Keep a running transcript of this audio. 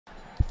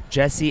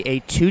Jesse, a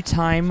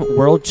two-time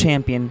world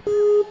champion.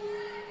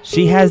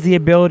 She has the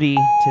ability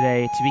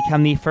today to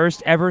become the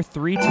first ever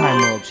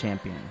three-time world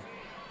champion.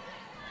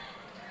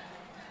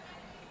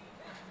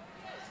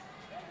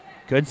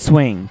 Good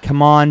swing.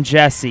 Come on,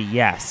 Jesse.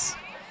 Yes.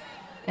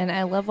 And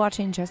I love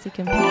watching Jesse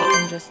compete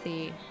and just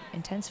the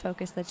intense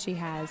focus that she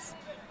has.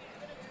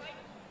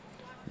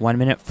 1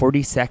 minute,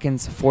 40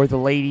 seconds for the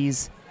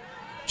ladies.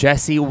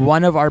 Jesse,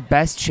 one of our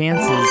best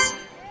chances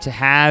to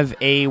have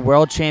a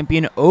world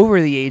champion over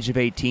the age of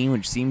 18,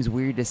 which seems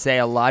weird to say.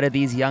 A lot of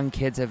these young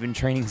kids have been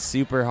training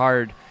super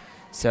hard.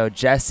 So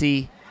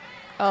Jesse.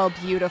 Oh,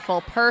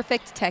 beautiful.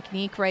 Perfect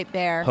technique right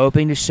there.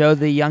 Hoping to show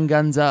the young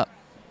guns up.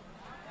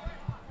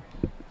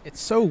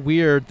 It's so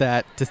weird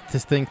that to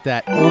think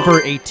that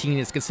over 18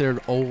 is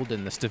considered old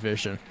in this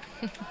division.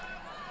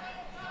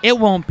 It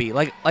won't be.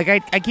 Like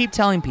I keep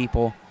telling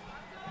people,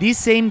 these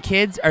same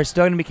kids are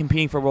still going to be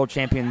competing for world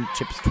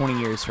championships 20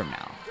 years from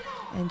now.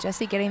 And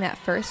Jesse getting that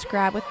first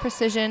grab with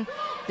precision.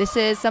 This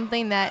is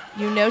something that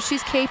you know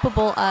she's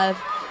capable of.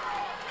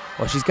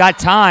 Well, she's got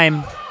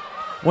time.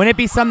 Wouldn't it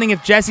be something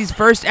if Jesse's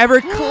first ever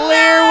clear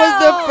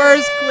was the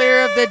first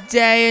clear of the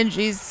day and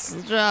she's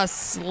just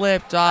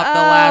slipped off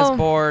the last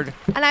board?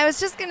 And I was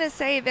just going to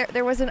say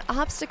there was an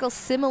obstacle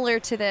similar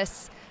to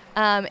this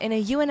in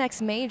a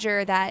UNX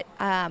major that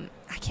I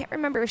can't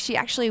remember if she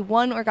actually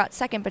won or got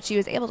second, but she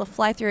was able to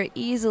fly through it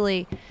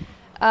easily.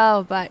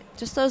 Oh, but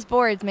just those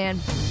boards, man.